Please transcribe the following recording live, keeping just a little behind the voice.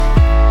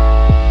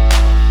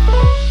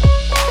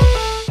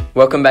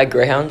Welcome back,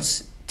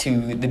 Greyhounds,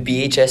 to the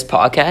BHS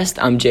podcast.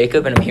 I'm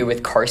Jacob, and I'm here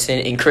with Carson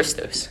and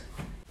Christos.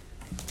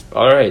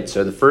 All right,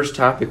 so the first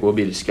topic we'll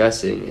be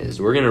discussing is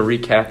we're going to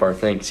recap our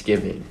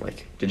Thanksgiving.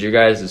 Did your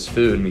guys'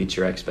 food meet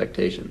your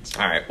expectations?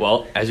 All right,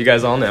 well, as you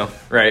guys all know,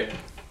 right,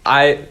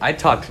 I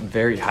talked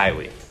very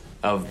highly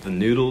of the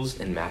noodles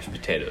and mashed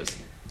potatoes,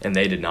 and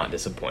they did not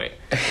disappoint.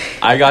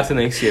 I got to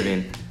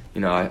Thanksgiving,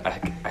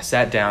 I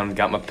sat down,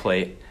 got my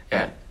plate,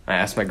 and I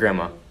asked my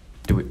grandma,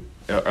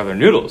 are there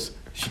noodles?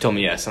 She told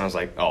me yes, and I was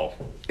like, oh,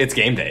 it's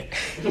game day.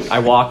 I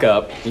walk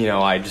up,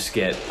 I just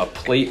get a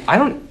plate.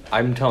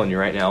 I'm telling you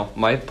right now,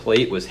 my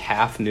plate was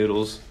half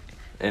noodles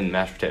and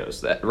mashed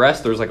potatoes. That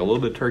rest, there was a little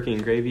bit of turkey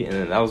and gravy, and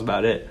then that was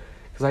about it.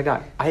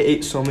 Because I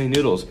ate so many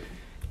noodles.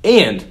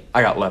 And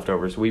I got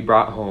leftovers. We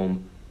brought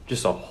home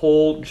just a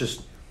whole,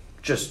 just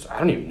I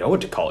don't even know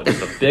what to call it,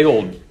 just a big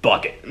old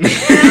bucket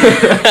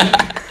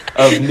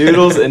of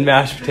noodles and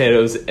mashed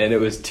potatoes, and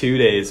it was 2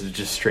 days of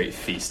just straight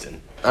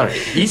feasting. All right,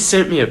 he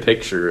sent me a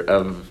picture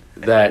of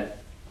that,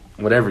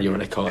 whatever you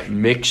want to call it,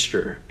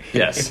 mixture.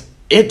 Yes.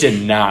 It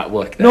did not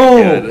look that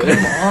good.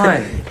 Come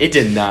on. It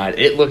did not.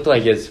 It looked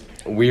like it's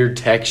weird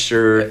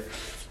texture.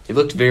 It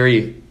looked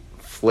very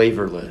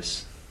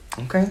flavorless.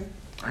 Okay.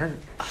 All right.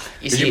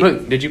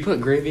 Did you put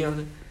gravy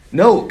on it?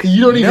 No, because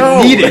you don't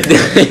even need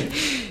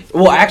it.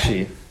 Well,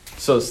 actually,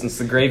 so since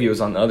the gravy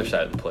was on the other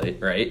side of the plate,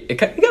 right, it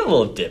got a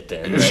little dipped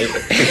in,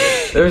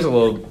 right? There was a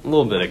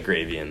little bit of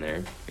gravy in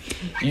there.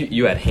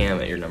 You had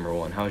ham at your number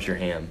one. How was your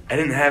ham? I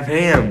didn't have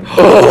ham.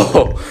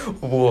 Oh,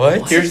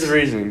 what? Here's the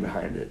reasoning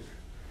behind it.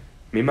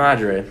 Mi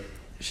madre,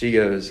 she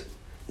goes,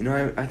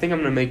 I think I'm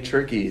going to make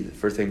turkey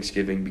for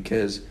Thanksgiving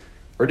because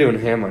we're doing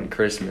ham on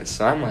Christmas.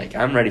 So I'm like,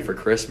 I'm ready for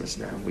Christmas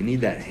now. We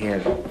need that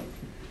ham. All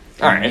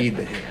right. We need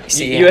the ham.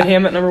 See, you had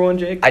ham at number one,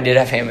 Jake? I did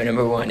have ham at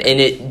number one, and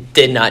it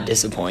did not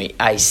disappoint.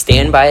 I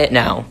stand by it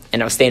now,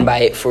 and I'll stand by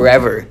it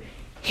forever.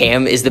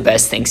 Ham is the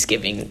best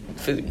Thanksgiving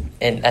food,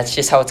 and that's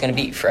just how it's going to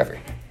be forever.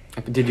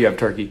 Did you have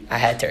turkey? I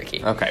had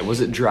turkey. Okay. Was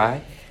it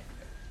dry?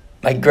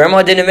 My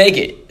grandma didn't make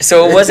it,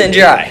 so it wasn't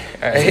dry.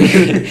 All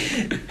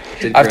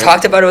right? I've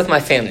talked about it with my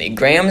family.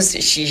 Grams,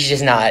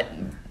 she's not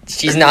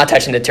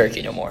touching the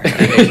turkey no more.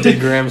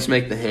 Did Grams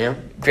make the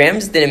ham?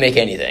 Grams didn't make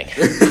anything.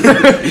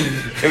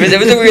 It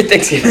was a weird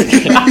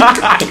Thanksgiving.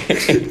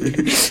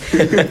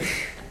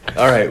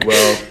 All right,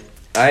 well,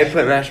 I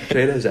put mashed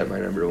potatoes at my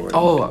number one.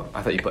 Oh,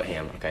 I thought you put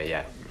ham. Okay,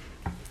 yeah.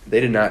 They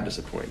did not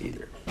disappoint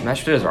either.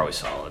 Mashed potatoes are always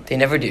solid. They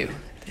never do.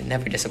 They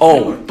never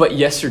disappoint. Oh, but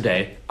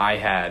yesterday I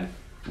had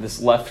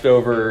this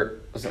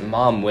leftover.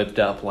 Mom whipped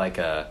up I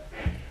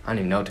don't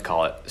even know what to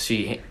call it.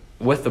 She,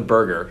 with the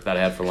burger that I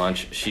had for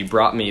lunch, she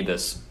brought me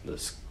this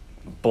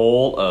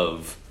bowl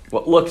of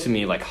what looked to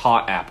me like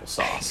hot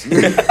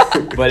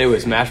applesauce, but it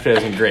was mashed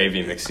potatoes and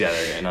gravy mixed together,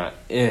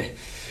 and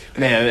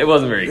man, it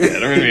wasn't very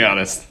good. I'm gonna be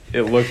honest.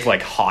 It looked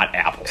like hot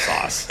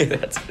applesauce.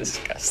 That's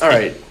disgusting. All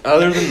right,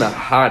 other than the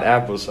hot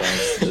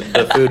applesauce,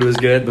 the food was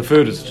good. The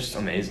food was just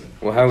amazing.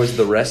 Well, how was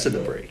the rest of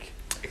the break?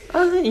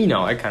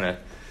 I kind of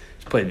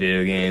played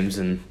video games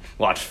and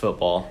watched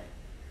football,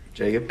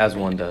 Jacob? as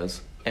one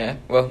does. Yeah,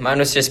 well, mine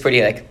was just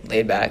pretty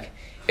laid back.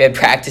 We had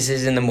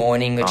practices in the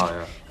morning, which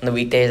on the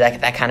weekdays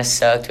that kind of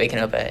sucked. Waking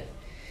up at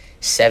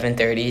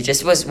 7:30, it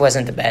just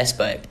wasn't the best.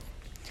 But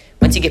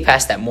once you get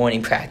past that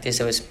morning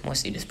practice, it was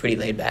mostly just pretty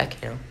laid back,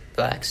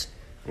 relax.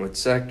 What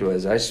sucked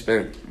was I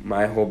spent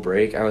my whole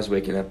break. I was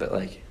waking up at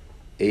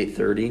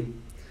 8:30.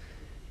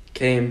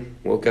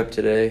 Woke up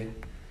today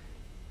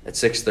at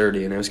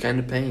 6:30, and it was kind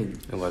of pain.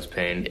 It was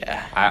pain.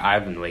 Yeah,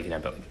 I've been waking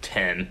up at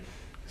 10,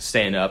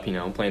 staying up,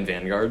 playing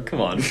Vanguard.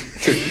 Come on.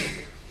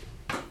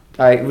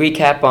 All right,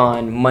 recap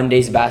on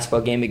Monday's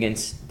basketball game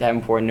against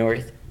Davenport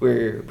North.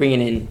 We're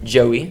bringing in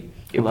Joey.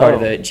 You're part of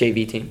the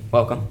JV team.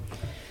 Welcome.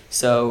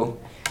 So,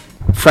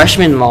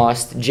 freshmen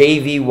lost,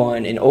 JV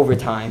won in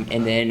overtime,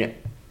 and then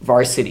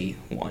varsity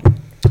won.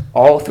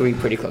 All three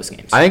pretty close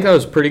games. I think that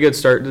was a pretty good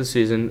start to the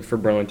season for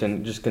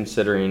Burlington, just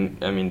considering,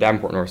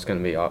 Davenport North is going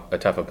to be a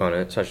tough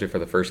opponent, especially for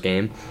the first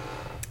game.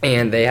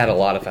 And they had a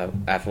lot of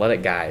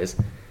athletic guys,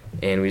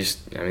 and I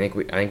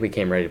think we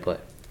came ready to play.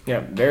 Yeah,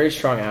 very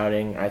strong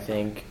outing, I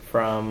think,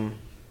 from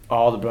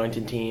all the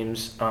Burlington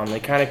teams.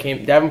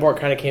 Davenport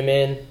kind of came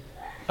in,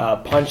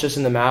 punched us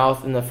in the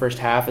mouth in the first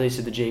half, at least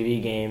at the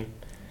JV game.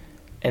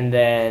 And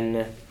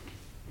then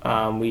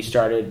we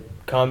started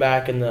coming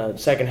back in the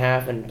second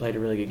half and played a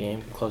really good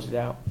game, closed it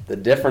out. The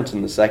difference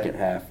in the second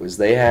half was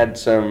they had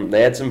some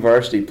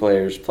varsity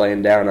players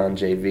playing down on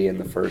JV in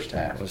the first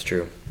half. That's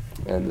true.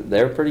 And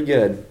they were pretty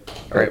good.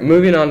 All right,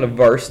 moving on to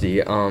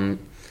varsity.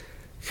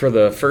 For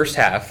the first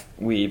half,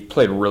 we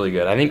played really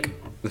good. I think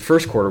the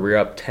first quarter we were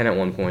up 10 at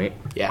one point.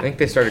 Yeah. I think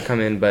they started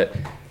coming in, but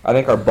I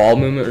think our ball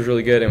movement was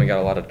really good, and we got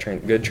a lot of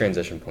good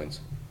transition points.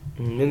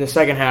 In the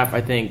second half, I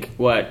think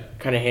what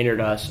kind of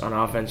hindered us on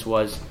offense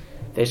was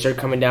they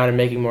started coming down and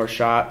making more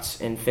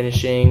shots and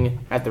finishing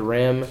at the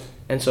rim,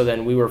 and so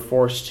then we were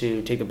forced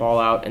to take the ball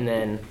out and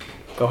then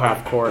go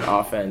half-court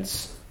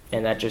offense,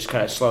 and that just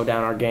kind of slowed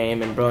down our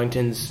game, and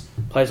Burlington's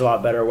plays a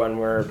lot better when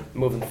we're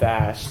moving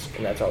fast,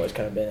 and that's always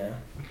kind of been a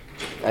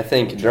I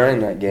think during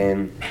that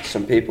game,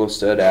 some people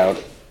stood out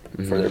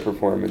for their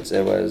performance.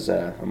 It was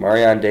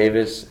Amarion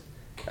Davis,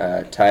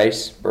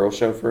 Tice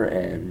Burlshofer,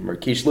 and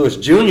Marquise Lewis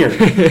Jr.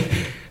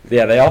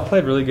 Yeah, they all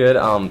played really good.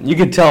 You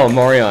could tell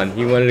Marion,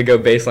 he wanted to go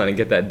baseline and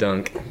get that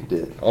dunk. He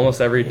did.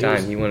 Almost every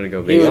time he wanted to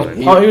go He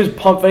baseline. was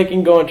pump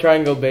faking, try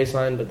and go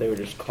baseline, but they were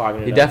just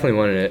clogging it He up. definitely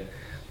wanted it.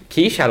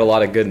 Keish had a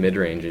lot of good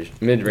mid-range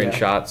Yeah.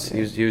 shots.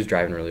 He was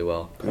driving really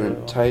well. And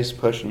then Tice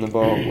pushing the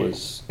ball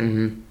was.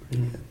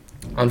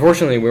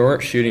 Unfortunately, we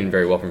weren't shooting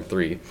very well from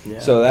three. Yeah.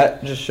 So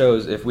that just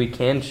shows if we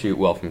can shoot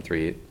well from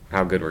three,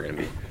 how good we're going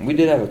to be. We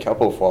did have a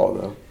couple fall,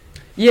 though.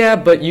 Yeah,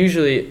 but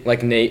usually,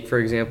 like Nate, for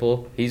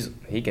example,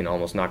 he can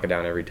almost knock it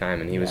down every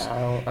time, and he was I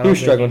don't he was think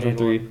struggling he from made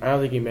three. one. I don't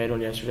think he made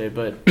one yesterday,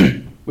 but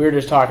we were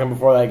just talking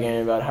before that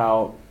game about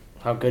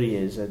how good he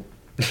is at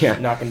Yeah.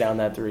 knocking down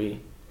that three.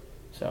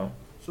 So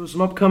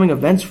some upcoming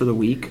events for the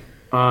week.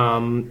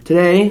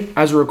 Today,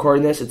 as we're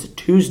recording this, it's a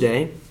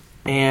Tuesday,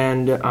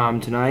 and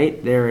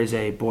tonight there is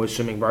a boys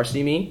swimming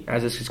varsity meet.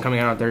 As this is coming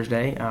out on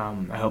Thursday,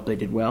 I hope they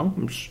did well.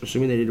 I'm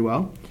assuming they did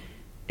well.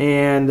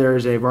 And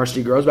there's a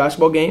varsity girls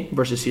basketball game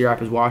versus Cedar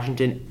Rapids,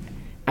 Washington,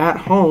 at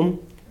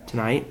home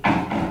tonight.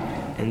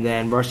 And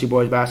then varsity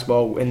boys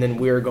basketball, and then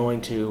we're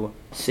going to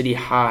City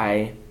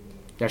High.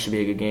 That should be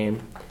a good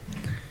game.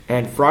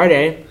 And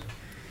Friday,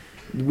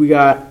 we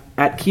got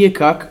at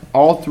Keokuk,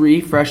 all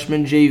three,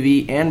 freshman,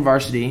 JV, and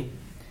varsity.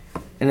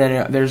 And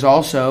then there's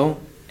also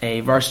a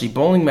varsity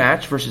bowling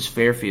match versus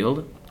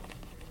Fairfield.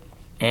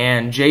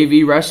 And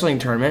JV wrestling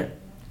tournament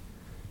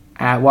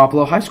at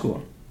Wapello High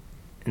School.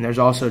 And there's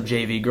also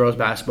JV girls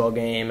basketball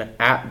game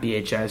at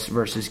BHS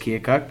versus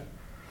Keokuk.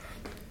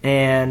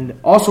 And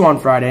also on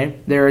Friday,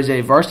 there is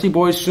a varsity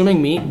boys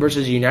swimming meet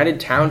versus United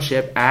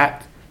Township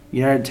at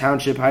United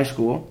Township High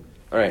School.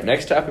 All right,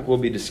 next topic we'll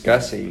be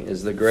discussing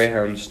is the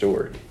Greyhound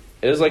store.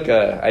 It was like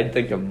I'd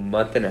think a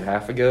month and a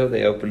half ago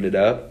they opened it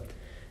up,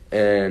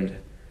 and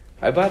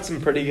I bought some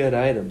pretty good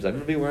items. I'm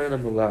going to be wearing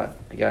them a lot.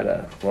 I got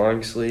a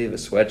long sleeve, a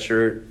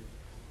sweatshirt,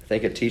 I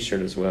think a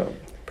t-shirt as well.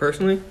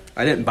 Personally,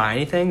 I didn't buy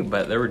anything,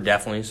 but there were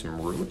definitely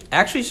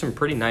some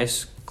pretty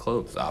nice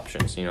clothes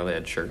options. You know, they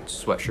had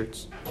shirts,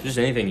 sweatshirts, just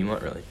anything you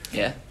want, really.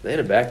 Yeah. They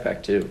had a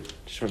backpack too.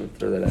 Just wanted to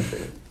throw that out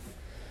there.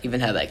 Even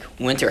had like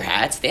winter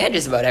hats. They had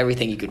just about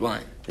everything you could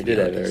want. They did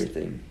have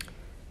everything.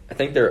 I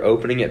think they're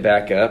opening it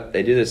back up.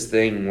 They do this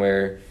thing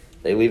where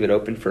they leave it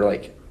open for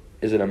like,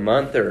 is it a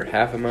month or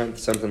half a month,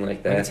 something like I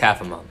think that. it's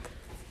half a month.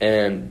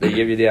 And they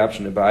give you the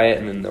option to buy it,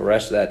 and then the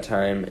rest of that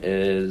time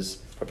is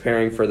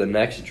preparing for the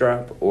next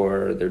drop,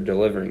 or they're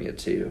delivering it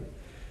to you.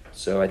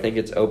 So I think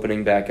it's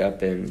opening back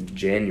up in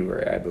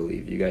January, I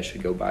believe. You guys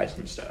should go buy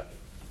some stuff.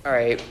 All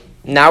right.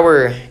 Now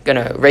we're going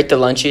to rate the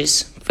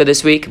lunches for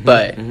this week.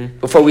 But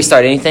before we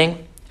start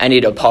anything, I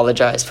need to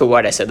apologize for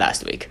what I said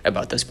last week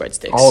about those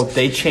breadsticks. Oh,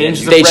 they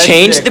changed the They breadsticks.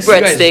 changed the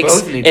You guys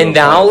both breadsticks, need to and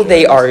now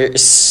they apologize. are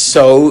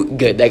so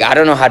good. Like, I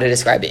don't know how to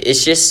describe it.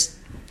 It's just,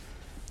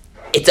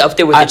 it's up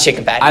there with the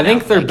chicken patty. I now.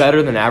 think they're Like,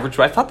 better than average,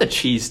 but I thought the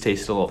cheese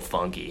tasted a little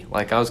funky.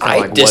 Like I was kind I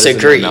of like, what is in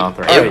disagree. my mouth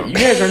right All now? right, you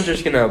guys aren't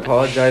just going to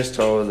apologize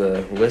to all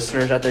the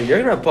listeners out there. You're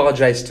going to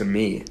apologize to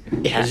me.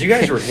 Because you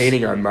guys were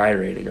hating on my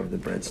rating of the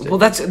breadstick. Well,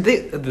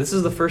 this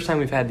is the first time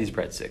we've had these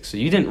breadsticks. So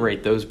you didn't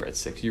rate those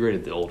breadsticks. You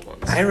rated the old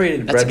ones. I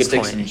rated That's a good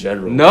breadsticks point. in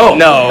general. No.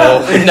 No.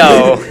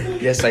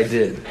 Yes, I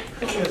did.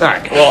 All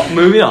right. Well,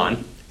 moving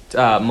on.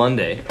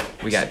 Monday,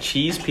 we got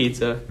cheese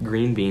pizza,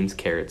 green beans,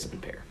 carrots,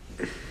 and pear.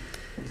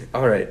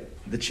 All right,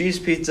 the cheese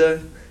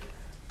pizza.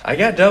 I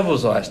got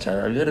doubles last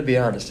time. I'm gonna be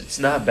honest. It's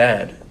not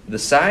bad. The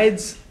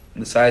sides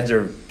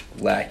are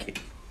lacking.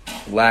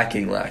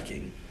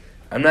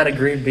 I'm not a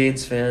green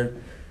beans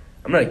fan.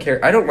 I'm not a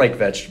carrot. I don't like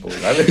vegetables.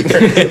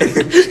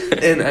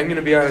 And I'm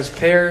gonna be honest.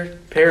 Pear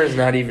is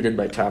not even in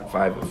my top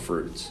 5 of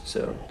fruits.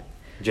 So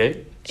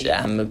Jay?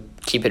 Yeah, I'm going to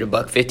keep it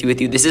 $1.50 with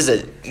you. This is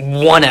a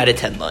 1 out of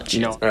 10 lunch.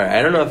 You know, all right,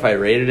 I don't know if I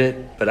rated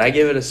it, but I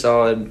give it a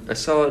solid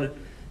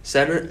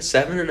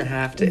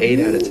 7.5 to 8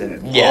 out of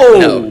 10. Yeah, Whoa.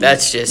 no,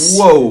 that's just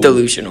Whoa.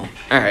 delusional.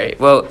 All right,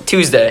 well,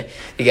 Tuesday,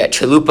 you got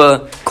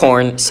chalupa,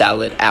 corn,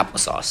 salad,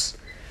 applesauce.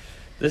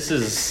 this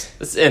is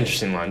an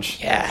interesting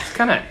lunch. Yeah. It's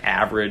kind of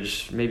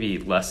average, maybe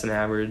less than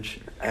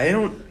average. I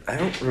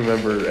don't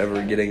remember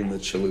ever getting the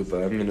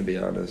chalupa. I'm gonna be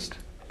honest.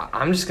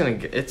 I'm just gonna.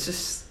 It's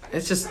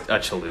just a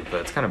chalupa.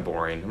 It's kind of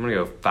boring. I'm gonna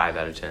go 5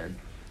 out of 10.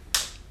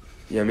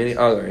 Yeah, I mean,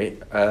 all right.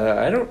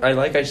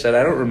 Like I said,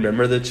 I don't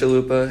remember the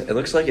chalupa. It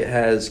looks like it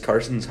has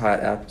Carson's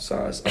hot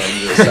applesauce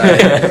on the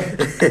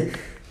side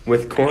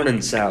with corn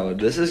and salad.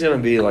 This is gonna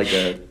be like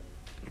a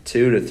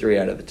 2 to 3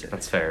 out of 10.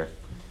 That's fair.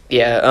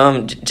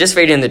 Yeah, just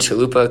rating the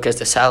chalupa because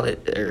the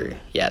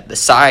the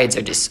sides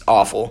are just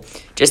awful.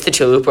 Just the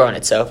chalupa on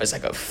itself is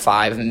like a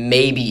 5,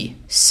 maybe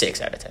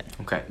 6 out of 10.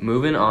 Okay,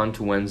 moving on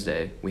to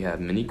Wednesday, we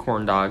have mini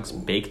corn dogs,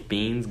 baked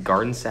beans,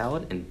 garden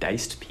salad, and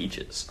diced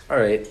peaches. All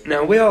right,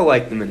 now we all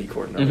like the mini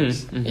corn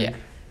dogs. Yeah.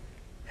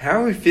 How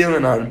are we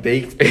feeling on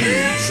baked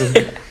beans?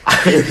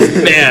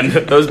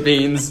 Man, those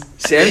beans.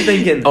 See, I'm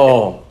thinking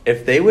Oh,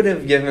 if they would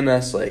have given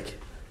us like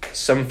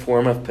some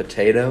form of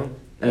potato,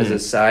 as a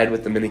side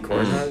with the mini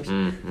corn dogs,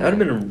 that would have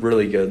been a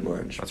really good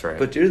lunch. That's right.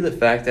 But due to the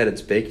fact that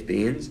it's baked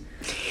beans,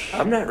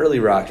 I'm not really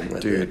rocking with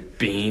it. Dude,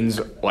 beans,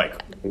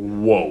 like,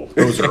 whoa,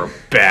 those are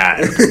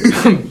bad,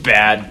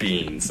 bad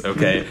beans,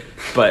 okay?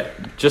 But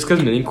just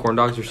because mini corn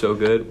dogs are so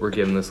good, we're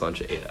giving this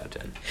lunch an 8 out of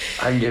 10.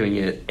 I'm giving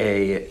it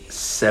a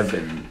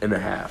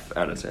 7.5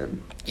 out of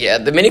 10. Yeah,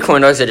 the mini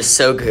corn dogs are just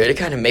so good. It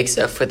kind of makes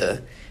up for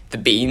the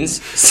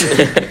beans.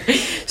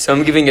 So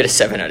I'm giving it a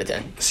 7 out of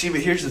 10. See, but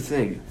here's the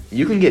thing.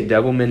 You can get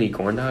double mini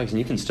corn dogs and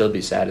you can still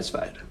be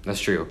satisfied. That's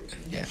true.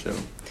 Yeah. So,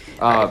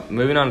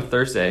 Moving on to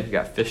Thursday, we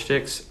got fish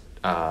sticks,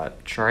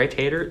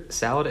 tri-tater,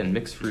 salad, and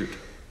mixed fruit.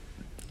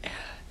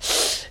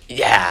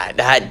 Yeah,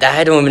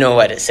 I don't even know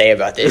what to say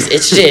about this.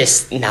 It's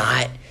just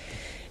not.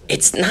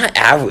 It's not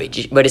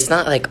average, but it's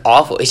not like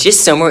awful. It's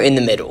just somewhere in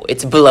the middle.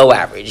 It's below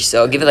average,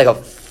 so I'll give it like a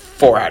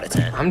 4 out of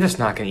 10. I'm just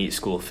not going to eat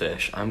school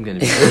fish. I'm going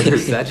to be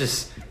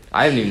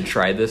I haven't even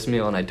tried this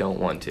meal, and I don't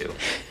want to.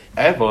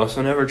 I've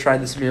also never tried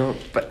this meal,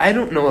 but I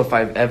don't know if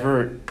I've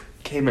ever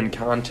came in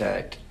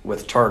contact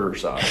with tartar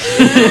sauce.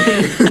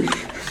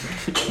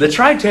 The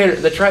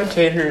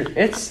tri-tater,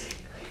 it's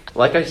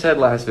like I said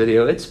last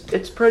video,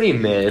 it's pretty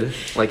mid.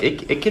 Like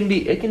it can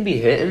be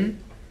hitting,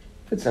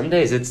 but some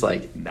days it's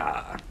like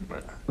nah.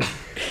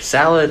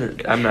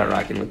 Salad, I'm not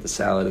rocking with the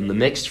salad, and the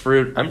mixed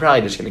fruit, I'm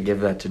probably just gonna give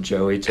that to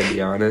Joey, to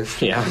be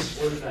honest. Yeah.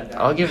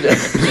 I'll give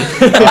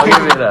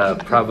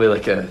it probably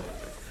like a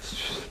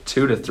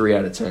 2 to 3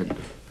 out of 10.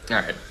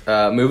 All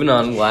right. Moving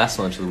on, last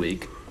lunch of the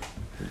week.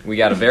 We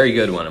got a very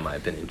good one, in my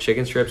opinion.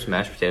 Chicken strips,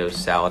 mashed potatoes,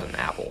 salad, and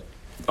apple.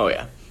 Oh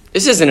yeah,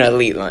 this is an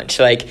elite lunch.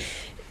 Like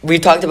we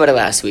talked about it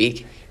last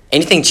week.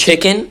 Anything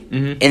chicken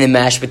and then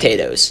mashed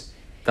potatoes.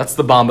 That's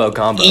the bombo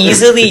combo.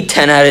 Easily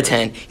 10 out of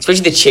 10,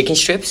 especially the chicken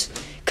strips,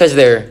 because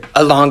they're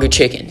a longer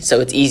chicken, so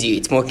it's easier.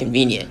 It's more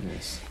convenient.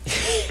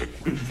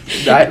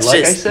 Like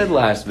I said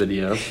last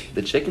video,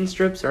 the chicken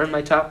strips are in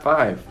my top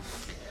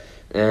 5.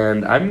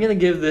 And I'm going to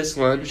give this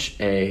lunch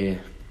a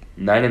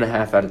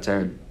 9.5 out of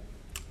 10.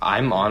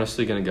 I'm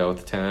honestly going to go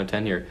with a 10 out of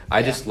 10 here.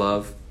 I just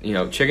love,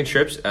 chicken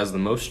strips as the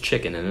most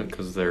chicken in it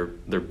because they're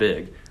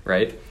big,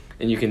 right?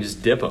 And you can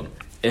just dip them.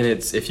 And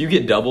if you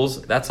get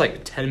doubles, that's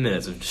like 10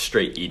 minutes of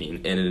straight eating,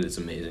 and it is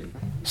amazing.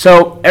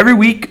 So every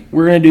week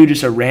we're gonna do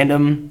just a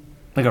random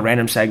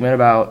segment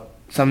about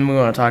something we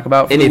want to talk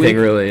about. For the Anything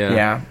week. really, yeah.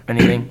 Yeah,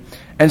 anything.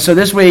 And so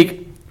this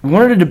week we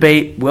wanted to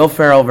debate Will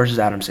Ferrell versus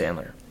Adam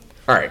Sandler.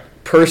 All right.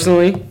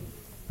 Personally,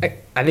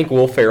 I think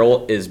Will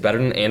Ferrell is better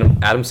than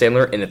Adam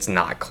Sandler, and it's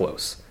not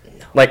close.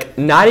 Like,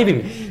 not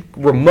even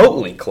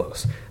remotely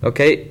close.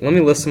 Okay? Let me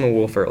list some of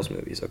Will Ferrell's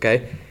movies,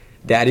 okay?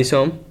 Daddy's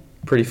Home,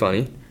 pretty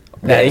funny.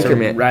 That's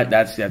Anchorman.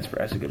 That's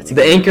a good movie.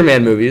 The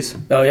Anchorman movies,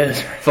 Oh yeah,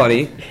 that's right.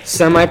 funny.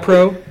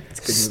 Semi-Pro,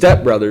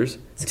 Step Brothers,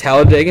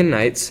 Talladega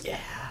Nights. Yeah.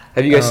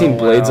 Have you guys seen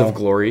Blades wow. of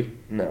Glory?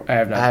 No. I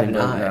have not. I have seen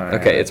not. No, I Okay,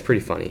 haven't. it's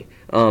pretty funny.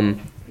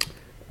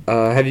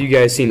 Have you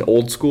guys seen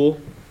Old School?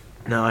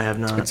 No, I have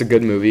not. It's a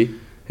good movie.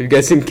 Have you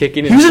guys seen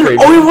Kicking He and was in.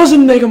 Screaming? Oh, he was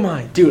in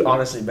Megamind, dude.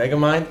 Honestly,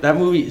 Megamind. That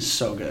movie is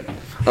so good.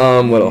 What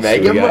else?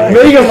 do we got?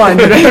 Megamind,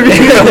 dude.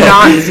 Have you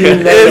not seen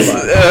It's,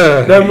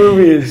 Megamind? That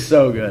movie is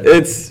so good.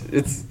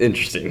 It's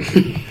interesting,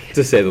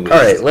 to say the least. All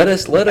right, let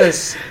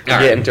us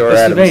get into our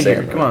Let's Adam debate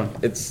here. Sandler. Come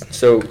on.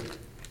 So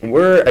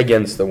we're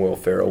against the Will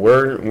Ferrell.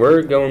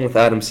 We're going with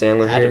Adam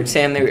Sandler Adam here.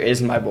 Sandler is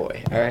my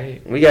boy. All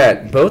right. We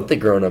got both the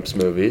Grown Ups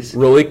movies.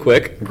 Really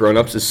quick, Grown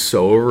Ups is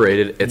so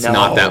overrated. It's No.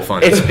 not that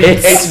funny. It's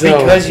so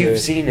because good. you've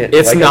seen it.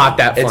 It's not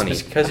that it's funny.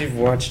 because you've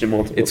watched it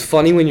multiple. It's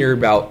funny when you're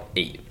about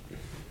 8.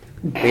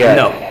 We got,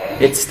 No,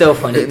 it's still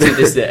funny to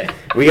this day.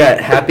 We got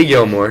Happy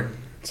Gilmore.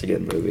 It's a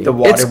good movie. The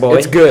Water Boy.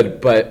 It's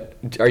good, but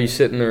are you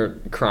sitting there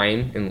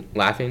crying and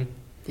laughing?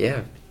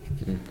 Yeah.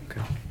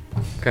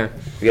 Okay.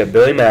 We got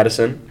Billy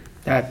Madison,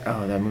 That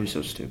movie's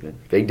so stupid.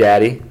 Big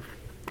Daddy.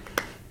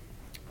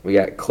 We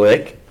got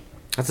Click.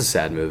 That's a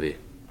sad movie.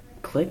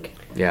 Click.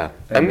 Yeah.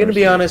 I'm gonna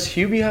be honest.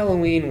 Hubie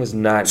Halloween was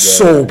not good.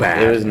 So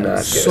bad. It was not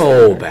good.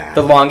 So bad.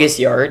 The Longest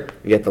Yard.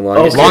 We got the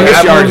longest. Longest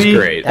that Yard is movie-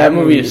 great. That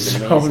movie is is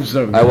so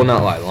amazing. good. I will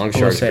not lie. Longest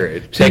Yard is say-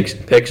 great.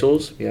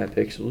 Pixels. We got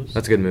Pixels.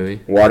 That's a good movie.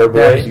 That's a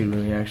Waterboy. good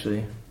movie,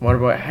 actually.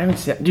 Waterboy. I haven't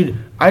seen. Dude,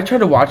 I tried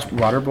to watch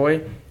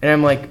Waterboy, and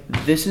I'm like,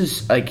 this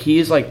is like he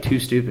is like too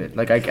stupid.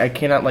 Like I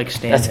cannot like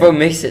stand. That's him. what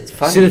makes it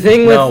funny. See, the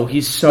thing with No,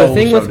 he's so. the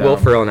thing so with Will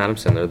dumb. Ferrell and Adam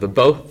Sandler, they're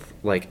both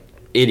like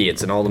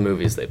idiots in all the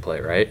movies they play,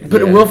 right?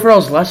 But Yeah. Will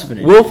Ferrell's less of an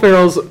idiot. Will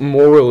Ferrell's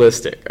more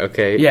realistic,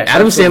 okay? Yes,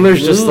 Adam Sandler's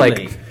just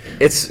absolutely. like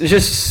it's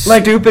just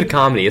Like, stupid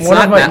comedy. It's One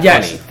not of my- that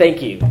yes, funny.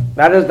 thank you.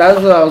 That is what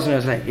I was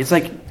gonna say. It's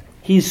like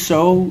he's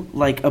so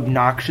like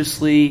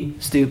obnoxiously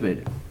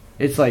stupid.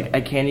 It's like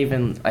I can't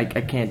even I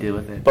can't deal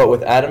with it. But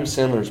with Adam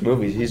Sandler's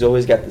movies, he's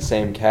always got the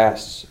same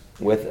casts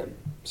with him.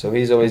 So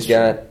he's always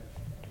got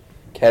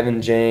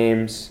Kevin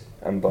James.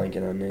 I'm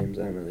blanking on names.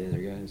 I don't know the other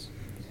guys.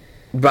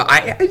 But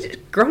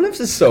Grown Ups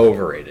is so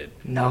overrated.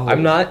 No,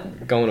 I'm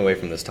not going away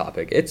from this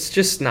topic. It's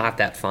just not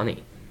that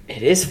funny.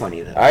 It is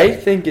funny though. I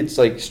think it's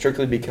like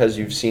strictly because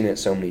you've seen it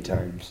so many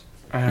times.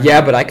 Yeah,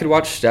 but I could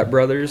watch Step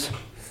Brothers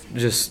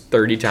just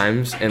 30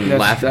 times and That's-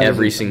 laugh that is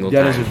every a- single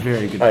That time. is a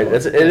very good All right,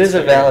 point. it is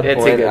a valid It's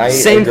a point. good- I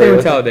Same agree thing with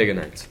with it. Talladega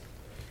Nights.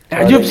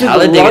 Have you ever seen the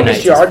Talladega longest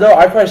Nights yard though?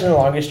 I've probably seen the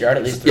longest yard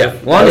at least. Yeah,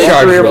 three- Longest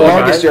Yard is really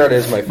Longest Yard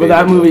is my favorite. But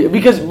that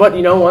movie, but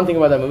you know one thing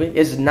about that movie,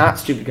 it's not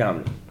stupid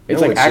comedy. It's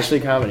No, like it's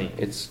actually comedy.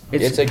 It's a good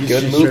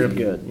just straight up movie.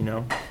 good, you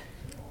know.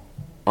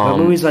 That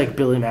Um, movie's like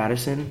Billy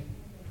Madison,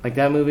 like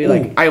that movie.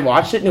 Like I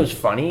watched it and it was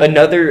funny.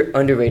 Another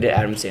underrated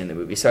Adam Sandler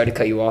movie. Sorry to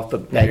cut you off,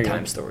 but There you Bedtime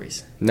go.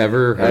 Stories.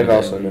 Never heard I've of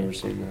also it. never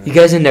seen that. You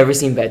guys have never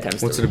seen Bedtime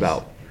Stories. What's it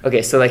about?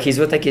 Okay, so like he's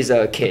with like his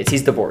kids.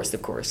 He's divorced,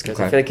 of course, because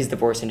I Okay. feel like he's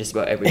divorced in just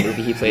about every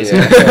movie he plays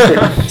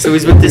Yeah. in. So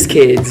he's with his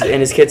kids,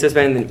 and his kids are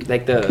spending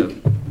like the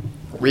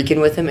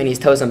weekend with him, and he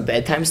tells them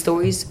bedtime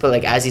stories. But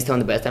like as he's telling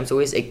the bedtime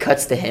stories, it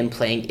cuts to him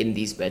playing in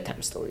these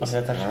bedtime stories. Okay,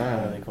 that's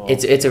actually really cool.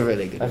 It's a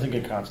really good. That's a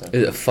good concept.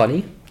 Is it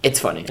funny? It's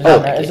funny. Is it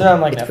on, like is it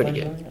on like it's Netflix? pretty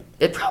good.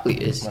 It probably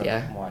is.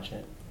 Yeah, Watch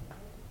it.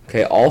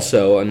 Okay,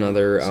 also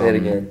another. Say it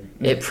again.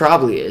 it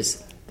probably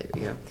is. There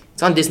you go.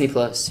 It's on Disney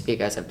Plus. If you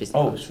guys have Disney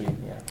Oh, Plus, sweet.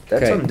 Yeah.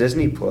 That's Okay. on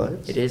Disney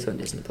Plus. it is on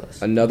Disney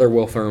Plus. Another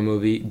Will Ferrell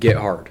movie, Get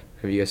Hard.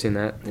 Have you guys seen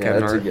that? Yeah,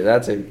 Kevin that's Hart.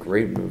 that's a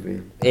great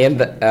movie.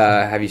 And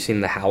have you seen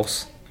The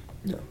House?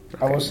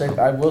 I will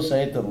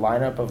say the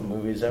lineup of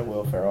movies that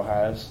Will Ferrell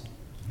has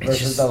versus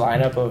just- the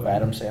lineup of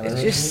Adam Sandler. It's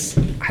movies. just.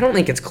 I don't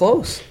think it's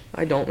close.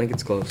 I don't think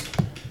it's close.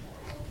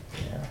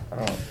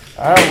 Yeah,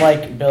 I don't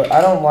like Bill.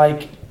 I don't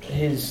like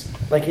his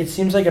like. It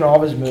seems like in all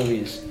of his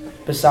movies,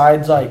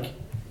 besides like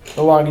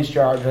The Longest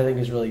Yard, which I think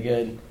is really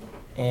good,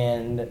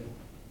 and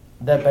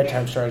that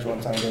Bedtime Stories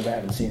one time ago, I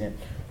haven't seen it.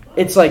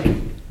 It's like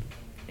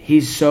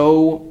he's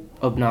so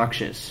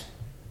obnoxious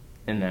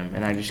in them,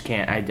 and I just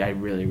can't. I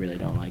really really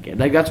don't like it.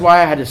 Like that's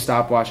why I had to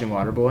stop watching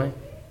Waterboy.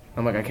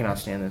 I'm like I cannot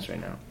stand this right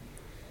now.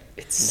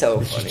 It's so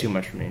It's funny. just too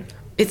much for me.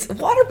 It's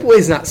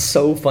Waterboy's not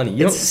so funny.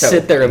 You It's don't so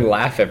sit there and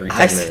laugh every 10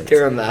 I minutes. sit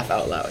there and laugh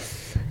out loud.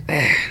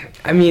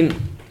 I mean,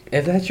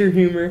 if that's your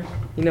humor,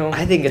 you know.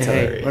 I think it's Hey,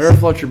 hilarious. whatever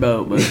floats your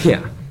boat, but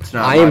Yeah. it's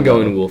not. I my am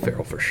going boat. to Will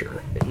Ferrell for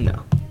sure.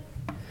 No.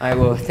 I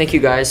will. Thank you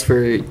guys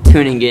for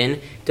tuning in.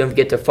 Don't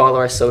forget to follow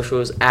our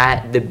socials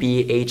at the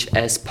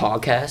BHS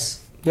Podcast.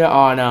 Yeah,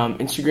 on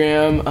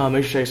Instagram.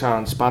 Make sure to check us out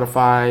on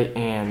Spotify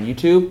and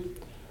YouTube.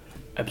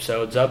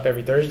 Episodes up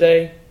every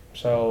Thursday,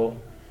 so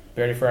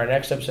be ready for our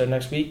next episode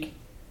next week.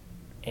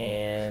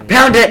 And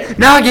Pound it!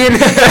 Noggin!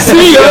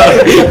 See ya!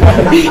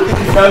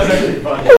 that was actually funny.